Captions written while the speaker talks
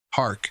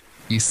Hark,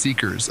 ye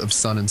seekers of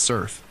sun and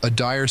surf. A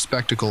dire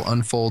spectacle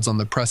unfolds on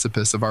the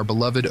precipice of our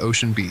beloved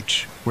ocean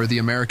beach, where the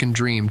American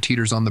dream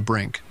teeters on the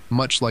brink,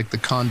 much like the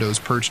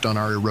condos perched on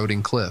our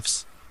eroding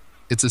cliffs.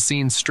 It's a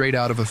scene straight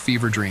out of a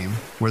fever dream,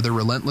 where the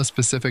relentless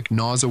Pacific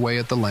gnaws away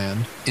at the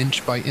land,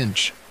 inch by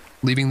inch,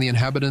 leaving the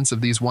inhabitants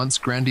of these once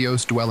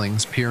grandiose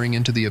dwellings peering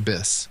into the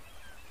abyss.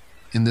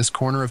 In this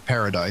corner of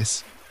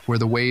paradise, where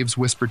the waves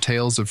whisper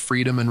tales of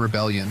freedom and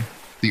rebellion,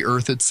 the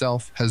earth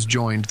itself has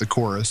joined the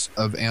chorus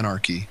of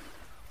anarchy.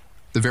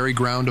 The very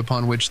ground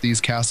upon which these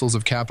castles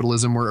of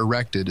capitalism were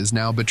erected is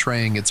now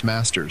betraying its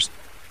masters,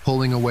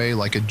 pulling away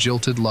like a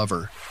jilted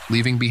lover,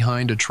 leaving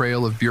behind a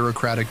trail of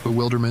bureaucratic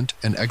bewilderment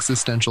and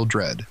existential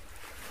dread.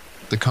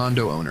 The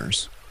condo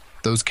owners,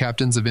 those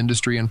captains of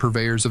industry and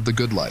purveyors of the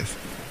good life,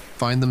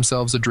 find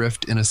themselves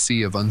adrift in a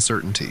sea of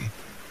uncertainty.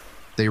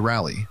 They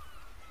rally,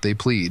 they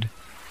plead,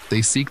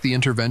 they seek the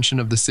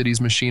intervention of the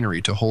city's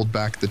machinery to hold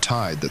back the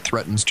tide that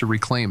threatens to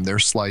reclaim their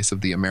slice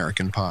of the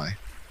American pie.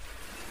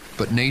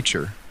 But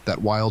nature,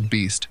 that wild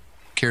beast,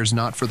 cares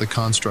not for the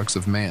constructs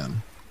of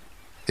man.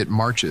 It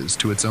marches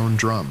to its own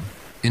drum,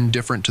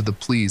 indifferent to the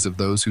pleas of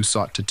those who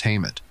sought to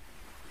tame it.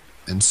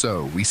 And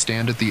so we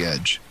stand at the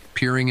edge,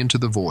 peering into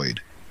the void,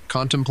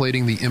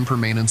 contemplating the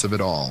impermanence of it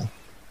all.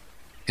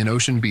 In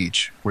Ocean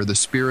Beach, where the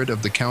spirit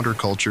of the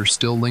counterculture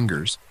still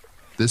lingers,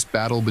 this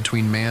battle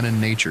between man and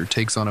nature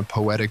takes on a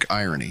poetic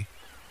irony.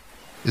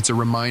 It's a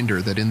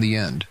reminder that in the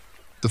end,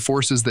 the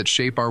forces that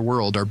shape our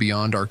world are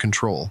beyond our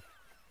control,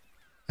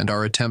 and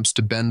our attempts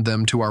to bend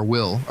them to our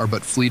will are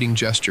but fleeting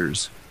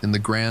gestures in the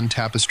grand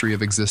tapestry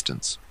of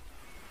existence.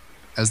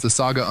 As the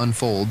saga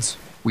unfolds,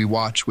 we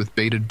watch with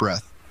bated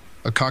breath,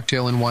 a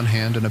cocktail in one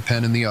hand and a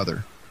pen in the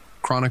other,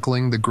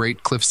 chronicling the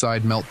great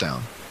Cliffside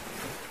meltdown.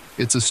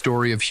 It's a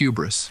story of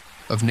hubris,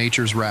 of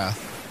nature's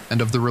wrath, and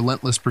of the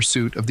relentless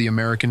pursuit of the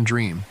American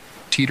dream,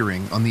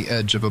 teetering on the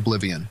edge of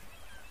oblivion.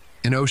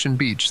 In Ocean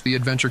Beach, the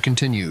adventure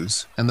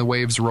continues, and the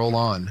waves roll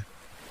on,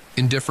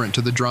 indifferent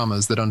to the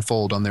dramas that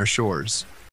unfold on their shores.